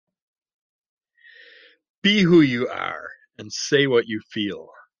Be who you are and say what you feel,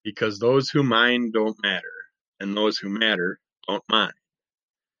 because those who mind don't matter, and those who matter don't mind.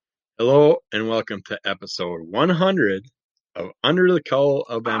 Hello, and welcome to episode 100 of Under the Cowl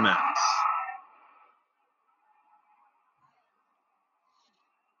of MS.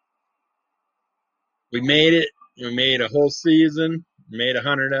 We made it. We made a whole season, made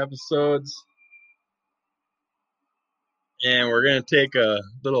 100 episodes, and we're going to take a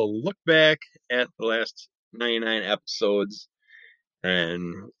little look back at the last 99 episodes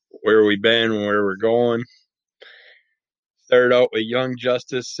and where we've been, where we're going. Started out with Young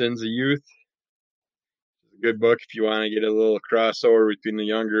Justice, Sins of Youth. A good book if you want to get a little crossover between the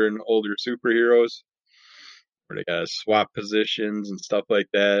younger and older superheroes, where they got to swap positions and stuff like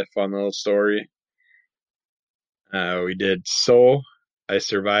that. Fun little story. We did So I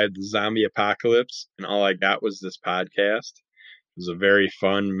Survived the Zombie Apocalypse, and all I got was this podcast. It was a very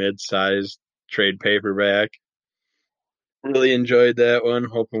fun mid-sized trade paperback. Really enjoyed that one.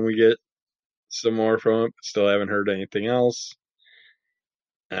 Hoping we get some more from it, but still haven't heard anything else.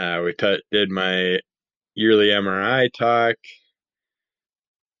 We did my yearly MRI talk.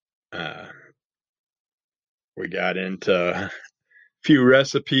 We got into a few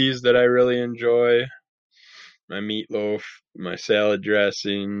recipes that I really enjoy. My meatloaf, my salad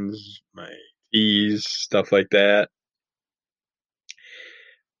dressings, my teas, stuff like that.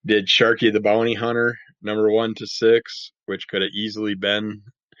 Did Sharky the Bounty Hunter, number 1 to 6, which could have easily been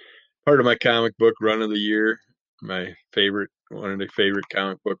part of my comic book run of the year. My favorite, one of the favorite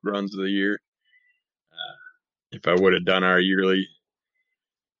comic book runs of the year. If I would have done our yearly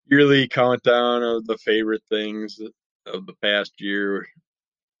countdown of the favorite things of the past year,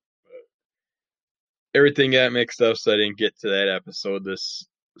 everything got mixed up, so I didn't get to that episode this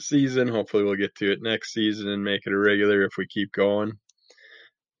season. Hopefully we'll get to it next season and make it a regular if we keep going.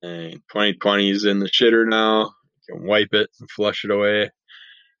 And 2020 is in the shitter now. You can wipe it and flush it away.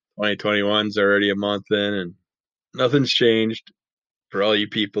 2021 is already a month in, and nothing's changed. For all you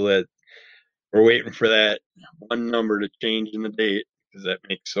people that were waiting for that one number to change in the date, because that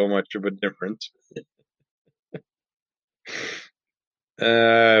makes so much of a difference.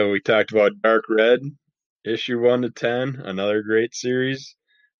 We talked about Dark Red, issue 1 to 10, another great series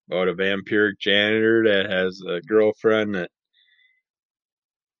about a vampiric janitor that has a girlfriend that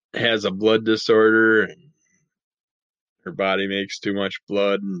has a blood disorder, and her body makes too much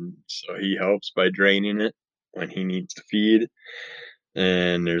blood, and so he helps by draining it when he needs to feed.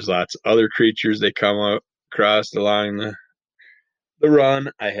 And there's lots of other creatures they come across along the run.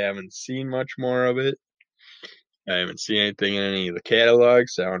 I haven't seen much more of it. I haven't seen anything in any of the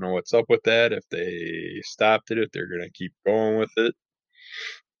catalogs, so I don't know what's up with that, if they stopped it, if they're going to keep going with it.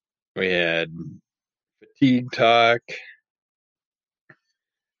 We had fatigue talk,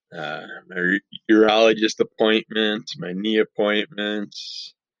 my urologist appointments, my knee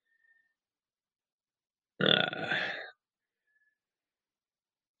appointments,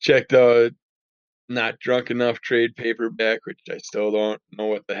 checked out Not Drunk Enough trade paperback, which I still don't know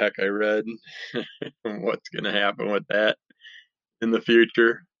what the heck I read and what's going to happen with that in the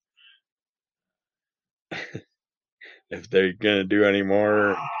future. If they're going to do any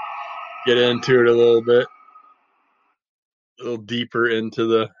more, get into it a little bit, a little deeper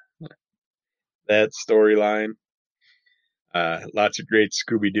into that storyline. Lots of great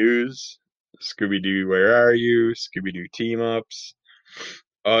Scooby-Doos. Scooby-Doo, Where Are You? Scooby-Doo team-ups.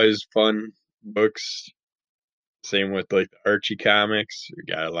 Always fun books. Same with like the Archie comics. We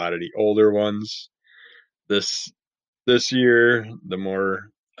got a lot of the older ones. This year, the more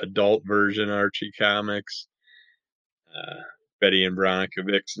adult version Archie comics. Betty and Veronica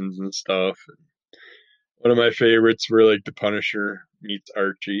Vixens and stuff. One of my favorites were like The Punisher meets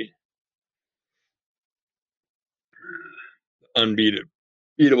Archie.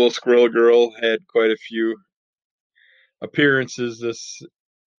 Unbeatable Squirrel Girl had quite a few appearances this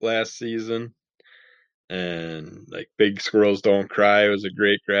last season. And like Big Squirrels Don't Cry was a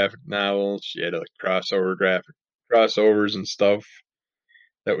great graphic novel. She had like crossovers and stuff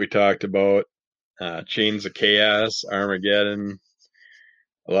that we talked about. Chains of Chaos, Armageddon,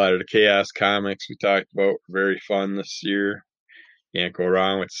 a lot of the Chaos comics we talked about were very fun this year. Can't go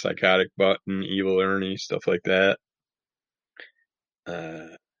wrong with Psychotic Button, Evil Ernie, stuff like that.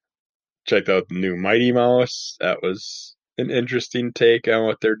 Checked out the new Mighty Mouse. That was an interesting take on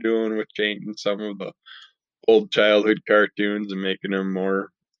what they're doing with changing some of the old childhood cartoons and making them more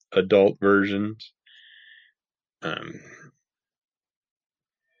adult versions.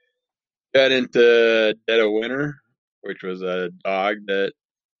 Got into Dead of Winter, which was a dog that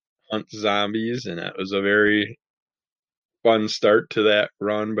hunts zombies, and that was a very fun start to that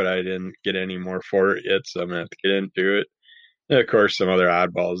run, but I didn't get any more for it yet, so I'm gonna have to get into it. And of course, some other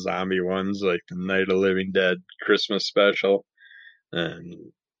oddball zombie ones like the Night of the Living Dead Christmas special and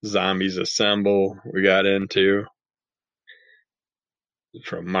Zombies Assemble we got into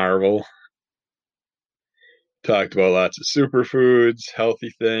from Marvel. Talked about lots of superfoods,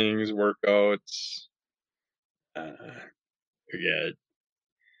 healthy things, workouts. We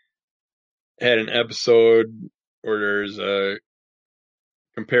had an episode where there's a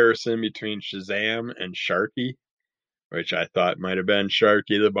comparison between Shazam and Sharky, which I thought might have been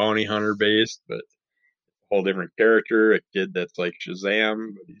Sharky the bounty hunter based, but a whole different character, a kid that's like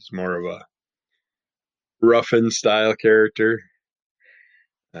Shazam, but he's more of a Ruffin style character.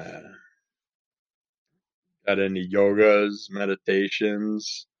 Uh, got into yogas,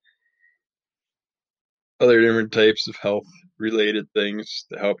 meditations, other different types of health related things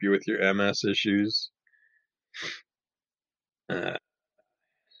to help you with your MS issues. Uh,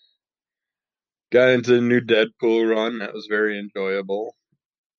 got into the new Deadpool run. That was very enjoyable.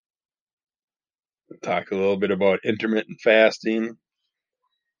 Talk a little bit about intermittent fasting,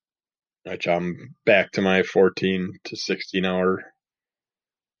 which I'm back to my 14 to 16 hour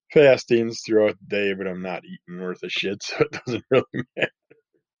fastings throughout the day, but I'm not eating worth a shit, so it doesn't really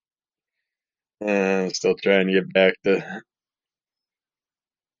matter. Still trying to get back to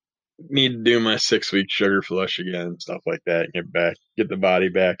need to do my 6 week sugar flush again, stuff like that. Get the body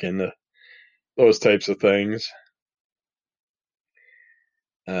back into those types of things.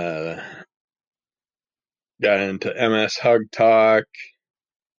 Uh, got into MS hug talk,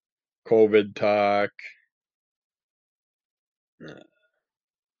 COVID talk.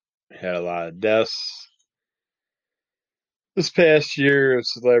 Had a lot of deaths this past year of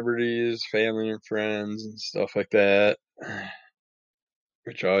celebrities, family and friends, and stuff like that,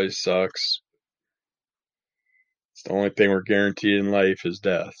 which always sucks. It's the only thing we're guaranteed in life is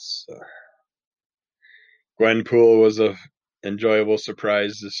death. So. Gwenpool was a enjoyable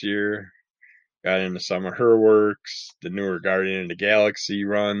surprise this year. Got into some of her works. The newer Guardian of the Galaxy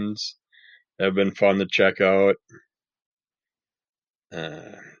runs have been fun to check out.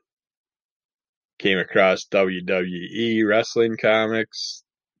 Came across WWE wrestling comics,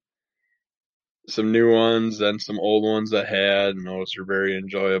 some new ones and some old ones I had, and those are very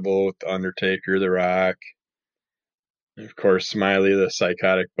enjoyable with The Undertaker, The Rock. And of course, Smiley the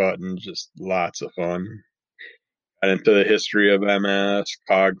Psychotic Button, just lots of fun. Got into the history of MS,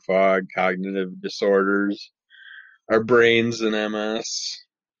 fog, cognitive disorders, our brains in MS.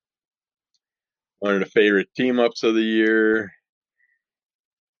 One of the favorite team ups of the year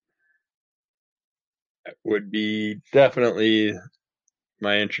would be definitely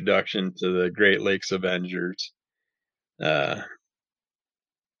my introduction to the Great Lakes Avengers. Uh,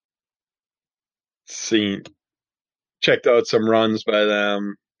 seen, checked out some runs by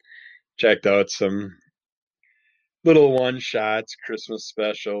them, checked out some little one shots, Christmas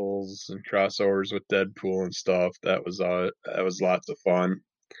specials, and crossovers with Deadpool and stuff. That was lots of fun.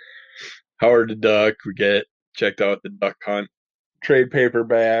 Howard the Duck, checked out the Duck Hunt trade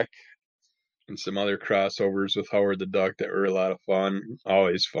paperback and some other crossovers with Howard the Duck that were a lot of fun.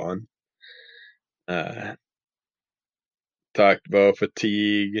 Always fun. Uh, talked about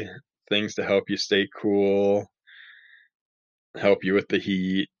fatigue, things to help you stay cool, help you with the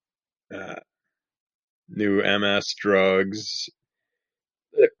heat, uh, new MS drugs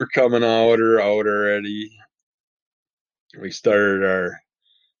that were coming out or out already. We started our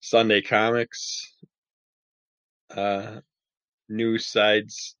Sunday comics, uh, new side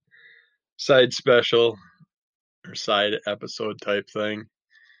special or side episode type thing.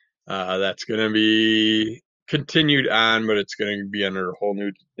 That's going to be continued on, but it's going to be under a whole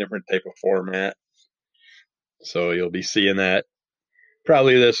new different type of format. So you'll be seeing that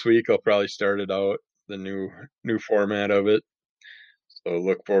probably this week. I'll probably start it out, the new format of it. So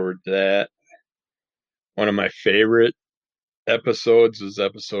look forward to that. One of my favorite episodes was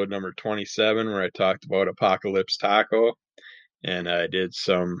episode number 27, where I talked about Apocalypse Taco, and I did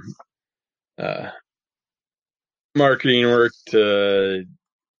some uh, marketing work to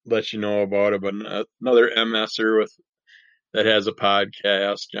let you know about it. But another MSer that has a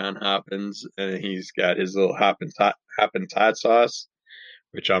podcast, John Hoppins, and he's got his little Hoppins hot sauce,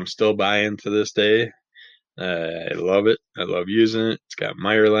 which I'm still buying to this day. I love it. I love using it. It's got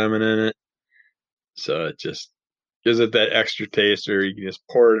Meyer lemon in it, so it just gives it that extra taste. Or you can just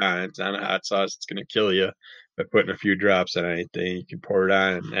pour it on. It's not a hot sauce. It's gonna kill you by putting a few drops on anything. You can pour it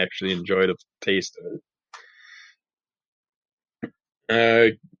on and actually enjoy the taste of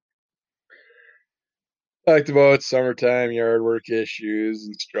it. Talked about summertime yard work issues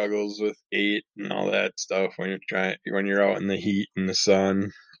and struggles with gait and all that stuff when you're out in the heat and the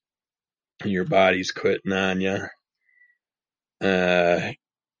sun, and your body's quitting on you. Uh,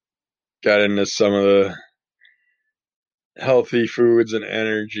 got into some of the healthy foods and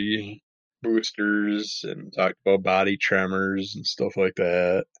energy boosters and talked about body tremors and stuff like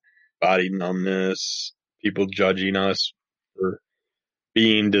that, body numbness, people judging us for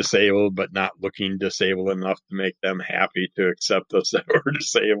being disabled but not looking disabled enough to make them happy to accept us that we're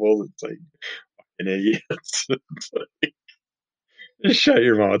disabled. It's like an idiots. It's like, just shut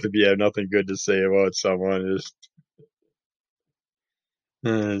your mouth if you have nothing good to say about someone.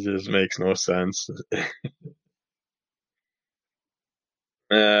 It just makes no sense.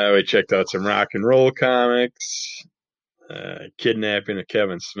 We checked out some rock and roll comics. Kidnapping of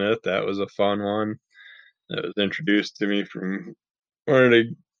Kevin Smith. That was a fun one. That was introduced to me from one of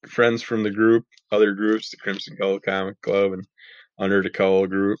the friends from the group, other groups, the Crimson Cull Comic Club and Under the Cull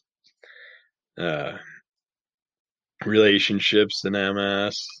group. Uh, Relationships and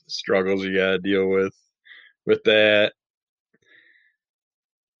MS, struggles you got to deal with that.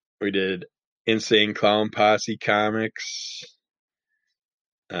 We did Insane Clown Posse comics.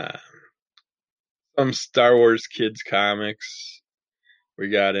 Uh, some Star Wars kids comics we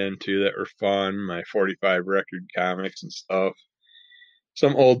got into that were fun. My 45 record comics and stuff.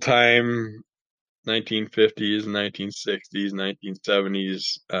 Some old time 1950s, 1960s,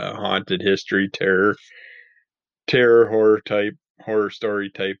 1970s haunted history, terror horror story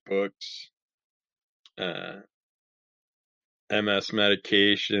type books. MS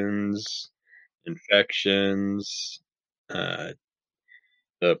medications, infections, uh,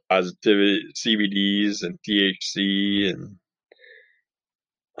 the positivity CBDs and THC and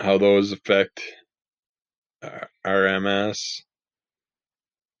how those affect our MS,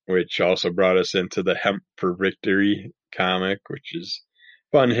 which also brought us into the Hemp for Victory comic, which is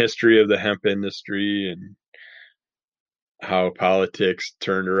fun history of the hemp industry and how politics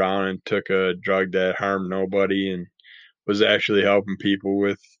turned around and took a drug that harmed nobody and was actually helping people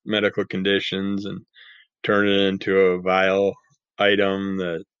with medical conditions and turned it into a vile item,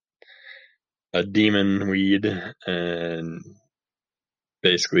 that a demon weed, and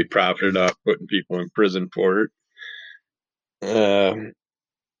basically profited off putting people in prison for it.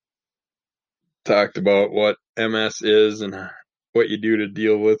 Talked about what MS is and what you do to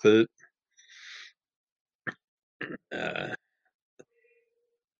deal with it. Uh,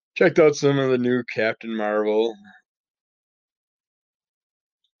 Checked out some of the new Captain Marvel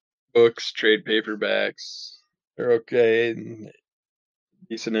books, trade paperbacks. They're okay,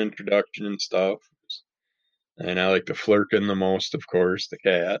 decent introduction and stuff. And I like the Flurkin the most, of course, the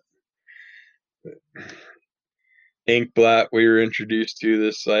cat. Inkblot we were introduced to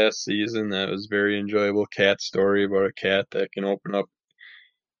this last season. That was very enjoyable cat story about a cat that can open up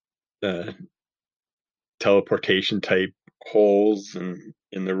uh, teleportation type holes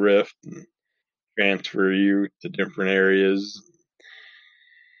in the rift and transfer you to different areas.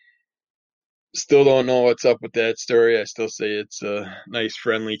 Still don't know what's up with that story. I still say it's a nice,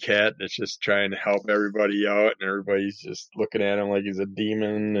 friendly cat that's just trying to help everybody out, and everybody's just looking at him like he's a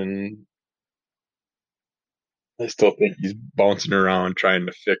demon. And I still think he's bouncing around trying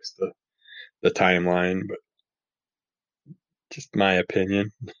to fix the timeline, but just my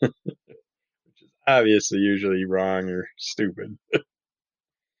opinion, which is obviously usually wrong or stupid.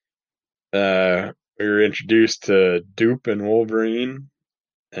 We were introduced to Dupe and Wolverine,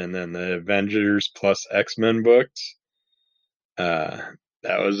 and then the Avengers plus X-Men books. That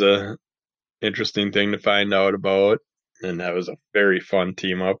was a interesting thing to find out about, and that was a very fun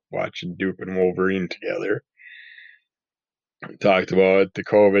team up watching Dupe and Wolverine together. We talked about the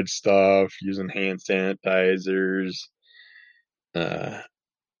COVID stuff, using hand sanitizers, uh,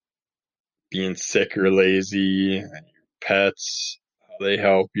 being sick or lazy, pets, how they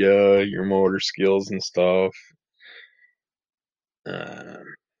help you, your motor skills and stuff. Uh,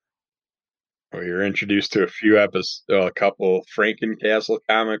 we were introduced to a couple Frankencastle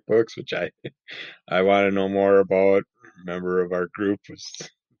comic books, which I want to know more about. A member of our group was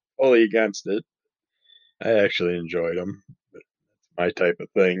fully against it. I actually enjoyed them. But it's my type of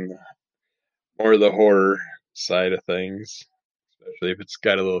thing. More the horror side of things, especially if it's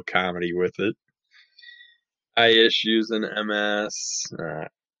got a little comedy with it. Eye issues and MS,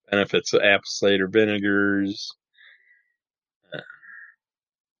 benefits of apple cider vinegars, uh,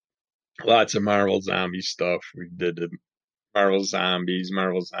 lots of Marvel zombie stuff. We did the Marvel Zombies,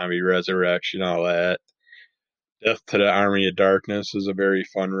 Marvel Zombie Resurrection, all that. Death to the Army of Darkness was a very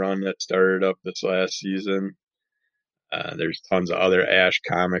fun run that started up this last season. There's tons of other Ash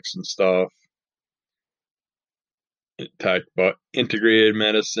comics and stuff. It talked about integrated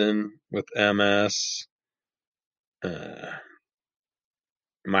medicine with MS, my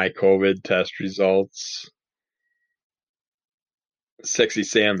COVID test results. Sexy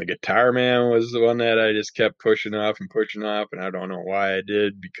Sam the Guitar Man was the one that I just kept pushing off, and I don't know why I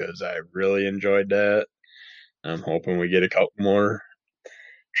did, because I really enjoyed that. I'm hoping we get a couple more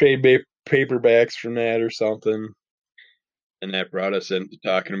trade paperbacks from that or something. And that brought us into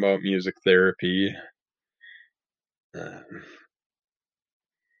talking about music therapy. Uh,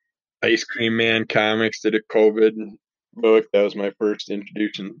 Ice Cream Man Comics did a COVID book. That was my first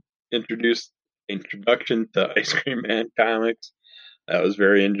introduction to Ice Cream Man Comics. That was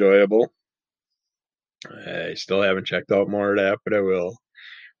very enjoyable. I still haven't checked out more of that, but I will.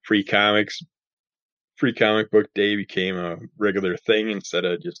 Free comics, Free comic book day became a regular thing instead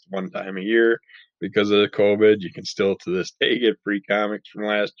of just one time a year because of the COVID. You can still to this day get free comics from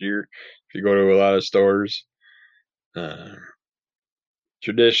last year if you go to a lot of stores. Uh,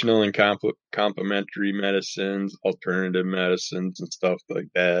 Traditional and complementary medicines, alternative medicines, and stuff like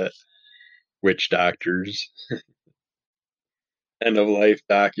that. Witch doctors, end of life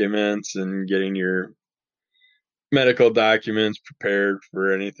documents, and getting your medical documents prepared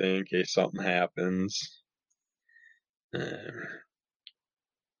for anything in case something happens. Uh,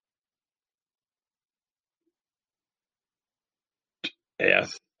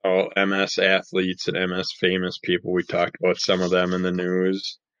 MS athletes and MS famous people. We talked about some of them in the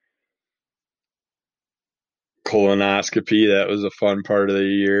news. Colonoscopy, that was a fun part of the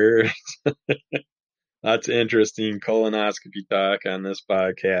year. Lots of interesting colonoscopy talk on this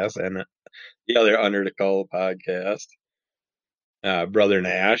podcast and the other Under the Color podcast. Brother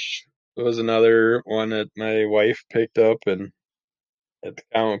Nash was another one that my wife picked up and at the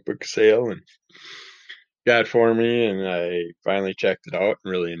comic book sale and got for me, and I finally checked it out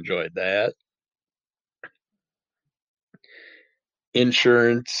and really enjoyed that.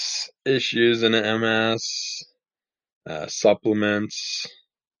 Insurance issues in MS, supplements,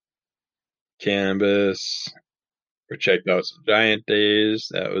 cannabis. We checked out some Giant Days.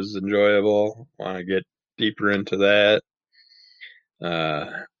 That was enjoyable. Want to get deeper into that.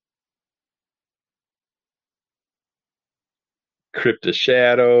 Crypt of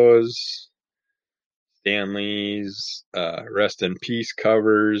Shadows, Stanley's Rest in Peace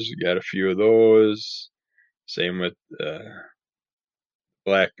covers. We got a few of those. Same with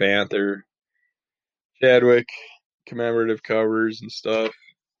Black Panther, Chadwick commemorative covers and stuff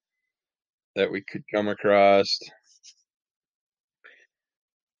that we could come across.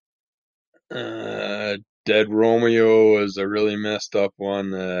 Uh, Dead Romeo was a really messed up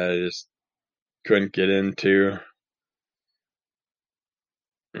one that I just couldn't get into.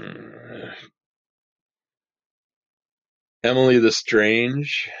 Emily the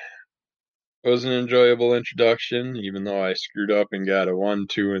Strange was an enjoyable introduction, even though I screwed up and got a 1,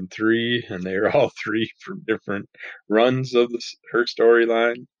 2, and 3, and they were all three from different runs of her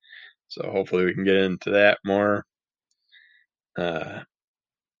storyline. So hopefully we can get into that more.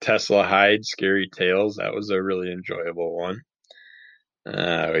 Tesla Hyde Scary Tales, that was a really enjoyable one.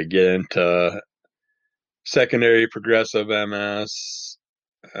 We get into secondary progressive MS,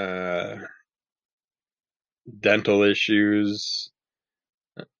 dental issues,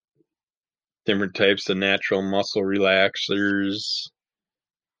 different types of natural muscle relaxers,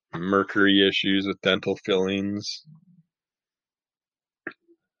 mercury issues with dental fillings,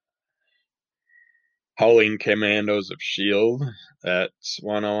 Howling Commandos of Shield. That's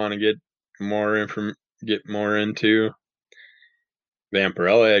one I want to get more into.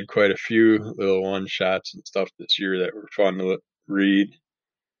 Vampirella had quite a few little one shots and stuff this year that were fun to read.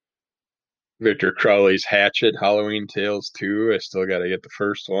 Victor Crowley's Hatchet, Halloween Tales 2. I still got to get the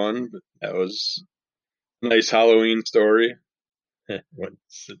first one, but that was a nice Halloween story.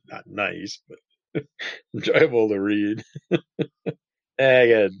 It's not nice, but enjoyable to read. I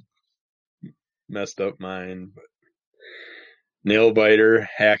got messed up mind, but Nailbiter,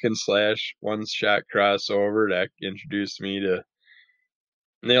 Hack and Slash, one shot crossover that introduced me to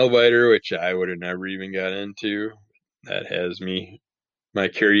Nailbiter, which I would have never even got into. That has my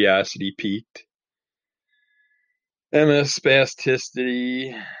curiosity piqued. MS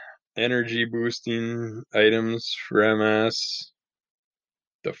spasticity, energy boosting items for MS,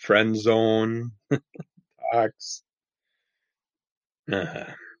 the friend zone, Ox.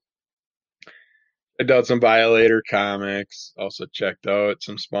 I done some Violator comics. Also checked out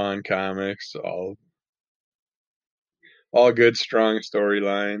some Spawn comics. All good, strong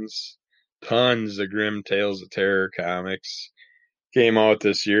storylines. Tons of Grim Tales of Terror comics came out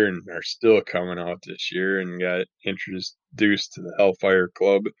this year and are still coming out this year, and got introduced to the Hellfire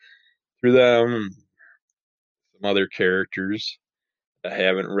Club through them. some other characters I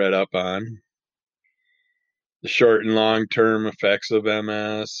haven't read up on. The short and long term effects of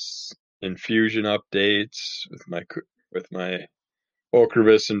MS, infusion updates with my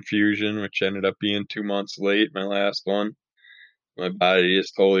Ocrevus infusion, which ended up being 2 months late, my last one. My body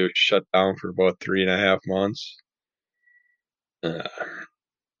just totally was shut down for about 3.5 months. Uh,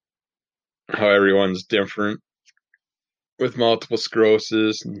 how everyone's different with multiple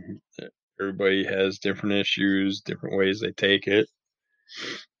sclerosis, and everybody has different issues, different ways they take it.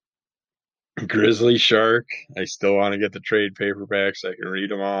 Grizzly Shark, I still want to get the trade paperbacks so I can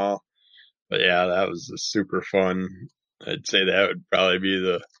read them all. But yeah, that was a super fun. I'd say that would probably be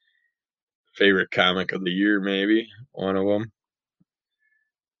the favorite comic of the year, maybe one of them.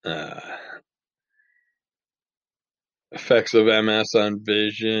 Effects of MS on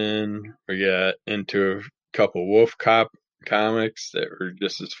Vision. We got into a couple Wolf Cop comics that were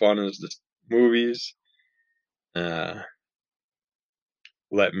just as fun as the movies.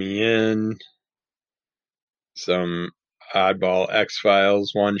 Let Me In, some Oddball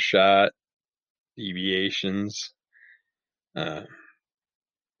X-Files one-shot, deviations, uh,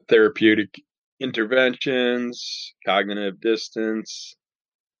 therapeutic interventions, cognitive distance,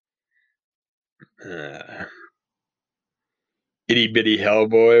 uh, Itty Bitty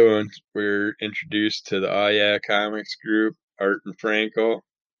Hellboy when we're introduced to the Oh Yeah Comics group, Art and Franco.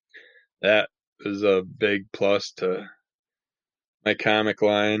 That was a big plus to my comic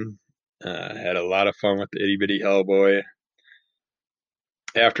line. Had a lot of fun with the Itty Bitty Hellboy.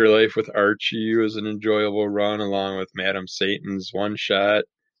 Afterlife with Archie was an enjoyable run, along with Madam Satan's one shot.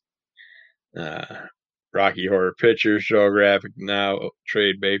 Rocky Horror Picture Show graphic now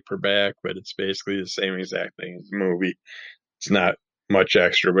trade paperback, but it's basically the same exact thing as the movie. It's not much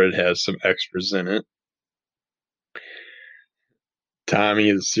extra, but it has some extras in it.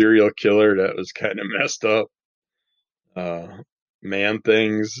 Tommy the Serial Killer, that was kind of messed up. Man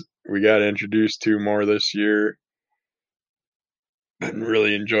Things, we got introduced to more this year. Been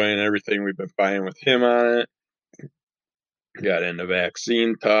really enjoying everything we've been finding with him on it. Got into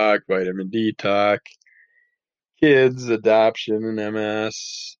vaccine talk, vitamin D talk, kids, adoption, and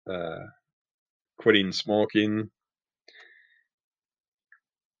MS, quitting smoking,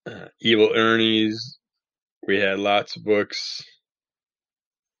 Evil Ernie's. We had lots of books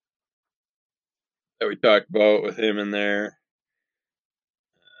that we talked about with him in there.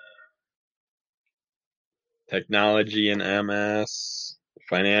 Technology and MS,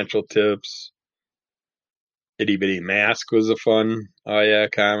 financial tips. Itty Bitty Mask was a fun Oh Yeah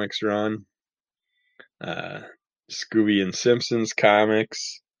Comics run. Scooby and Simpsons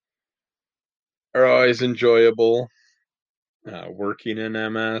comics are always enjoyable. Working in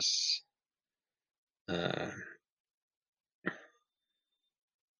MS. They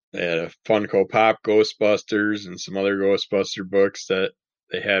had a Funko Pop Ghostbusters and some other Ghostbuster books that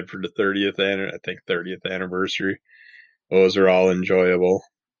they had for the 30th anniversary. Those are all enjoyable.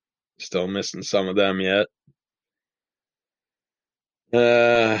 Still missing some of them yet.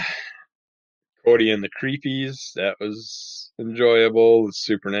 Cody and the Creepies, that was enjoyable. The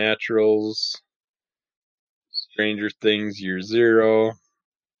Supernaturals, Stranger Things Year Zero.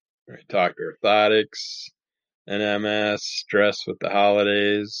 We talked orthotics, NMS, stress with the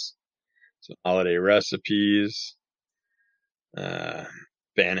holidays, some holiday recipes.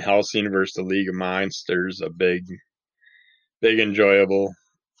 Van Helsing versus the League of Monsters, a big enjoyable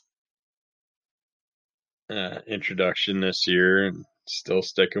introduction this year, and still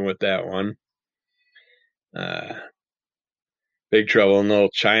sticking with that one. Big Trouble in Little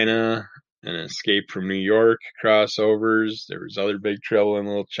China and Escape from New York crossovers. There was other Big Trouble in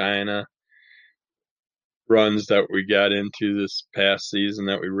Little China runs that we got into this past season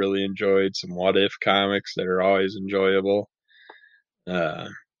that we really enjoyed. Some What If comics that are always enjoyable.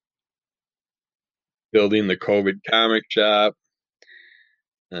 Building the COVID comic shop.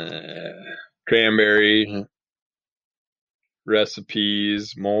 Cranberry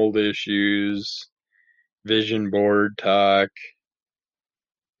recipes, mold issues, vision board talk.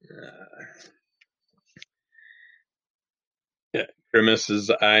 Yeah, Grimace's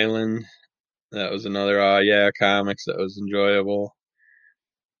Island. That was another Yeah Comics that was enjoyable.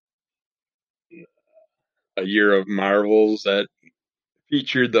 A Year of Marvels that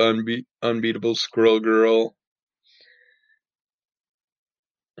featured the unbeatable Squirrel Girl.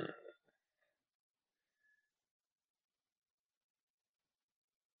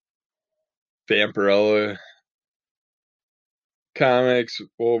 Vampirella comics,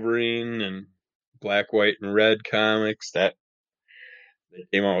 Wolverine, and Black, White, and Red comics. That they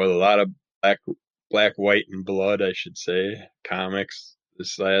came out with a lot of black, white, and blood, I should say, comics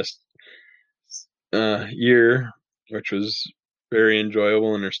this last year, which was very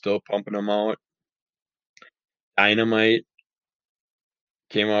enjoyable, and they're still pumping them out. Dynamite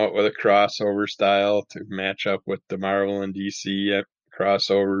came out with a crossover style to match up with the Marvel and DC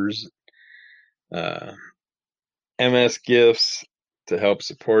crossovers. Uh, MS Gifts to help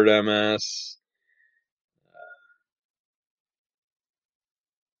support MS.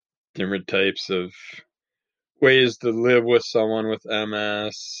 Different types of ways to live with someone with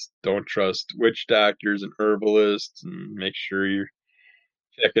MS. Don't trust witch doctors and herbalists, and make sure you're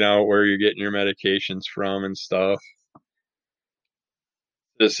checking out where you're getting your medications from and stuff.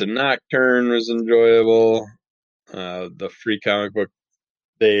 This Nocturne was enjoyable. The Free Comic Book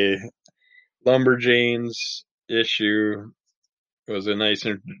Day Lumberjanes issue was a nice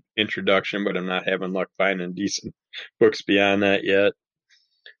introduction, but I'm not having luck finding decent books beyond that yet.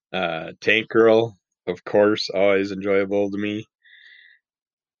 Tank Girl, of course, always enjoyable to me.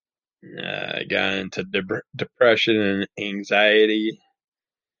 I got into depression and anxiety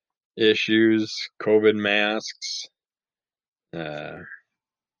issues, COVID masks, uh,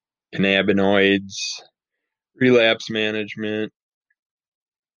 cannabinoids, relapse management.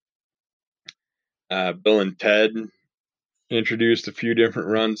 Bill and Ted introduced a few different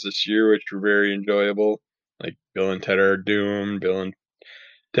runs this year, which were very enjoyable, like Bill and Ted Are Doomed, Bill and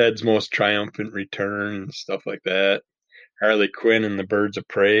Ted's Most Triumphant Return, and stuff like that. Harley Quinn and the Birds of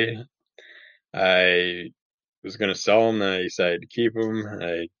Prey. I was going to sell them, then I decided to keep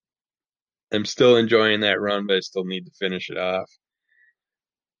them. I'm still enjoying that run, but I still need to finish it off.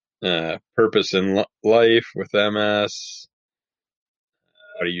 Purpose in Life with MS.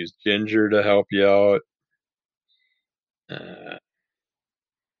 How to use ginger to help you out.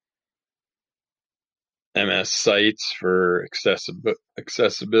 MS sites for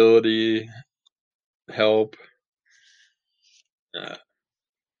accessibility help. Uh,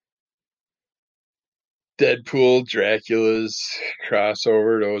 Deadpool, Dracula's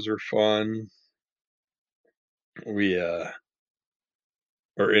crossover. Those were fun. We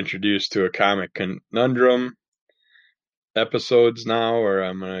were introduced to a comic conundrum episodes now, where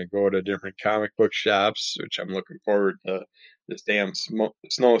I'm gonna go to different comic book shops, which I'm looking forward to. This damn snow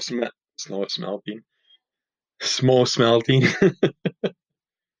smelting, snow smelting.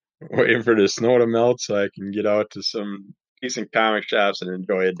 Waiting for the snow to melt so I can get out to some decent comic shops and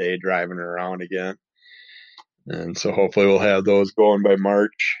enjoy a day driving around again. And so hopefully we'll have those going by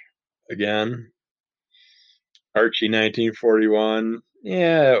March again. Archie 1941.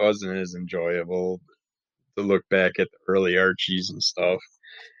 Yeah, it wasn't as enjoyable to look back at the early Archies and stuff.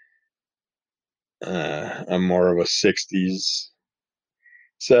 I'm more of a 60s,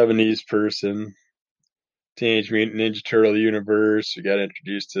 70s person. Teenage Mutant Ninja Turtle universe. We got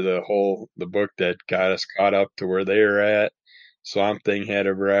introduced to the book that got us caught up to where they were at. Swamp Thing had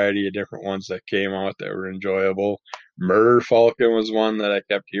a variety of different ones that came out that were enjoyable. Murder Falcon was one that I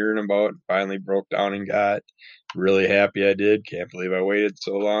kept hearing about and finally broke down and got. Really happy I did. Can't believe I waited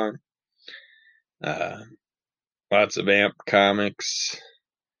so long. Uh, Lots of AMP comics.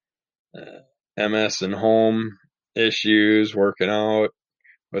 MS and home issues, working out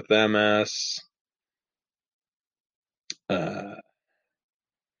with MS. Uh,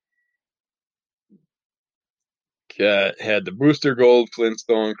 had the Booster Gold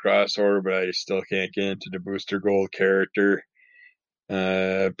Flintstone crossover, but I still can't get into the Booster Gold character.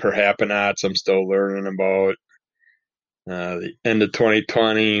 Perhapanauts I'm still learning about. The end of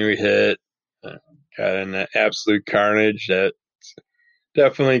 2020 we hit. Got in the Absolute Carnage that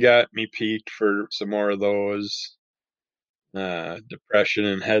definitely got me peaked for some more of those. Depression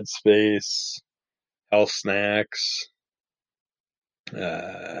and Headspace. Health Snacks.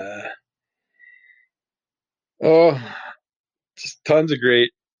 Uh, oh, just tons of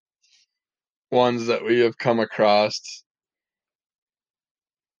great ones that we have come across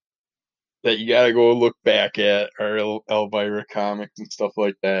that you got to go look back at, or Elvira comics and stuff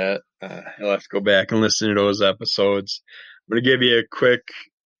like that. You'll have to go back and listen to those episodes. I'm going to give you a quick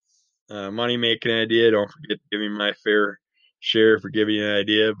money making idea. Don't forget to give me my fair share for giving you an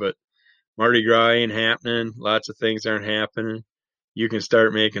idea. But Mardi Gras ain't happening. Lots of things aren't happening. You can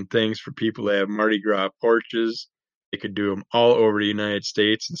start making things for people that have Mardi Gras porches. They could do them all over the United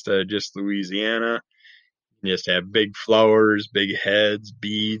States instead of just Louisiana. You just have big flowers, big heads,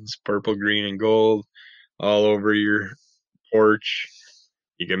 beads, purple, green, and gold all over your porch.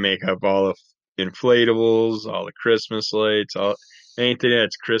 You can make up all the inflatables, all the Christmas lights, all anything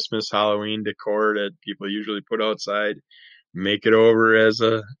that's Christmas, Halloween decor that people usually put outside. Make it over as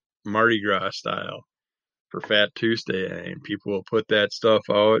a Mardi Gras style for Fat Tuesday, and people will put that stuff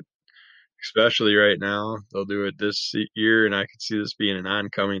out. Especially right now, they'll do it this year, and I could see this being an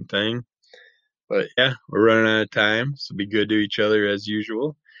oncoming thing. But yeah, we're running out of time, so be good to each other as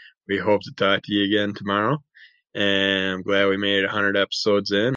usual. We hope to talk to you again tomorrow, and I'm glad we made 100 episodes in.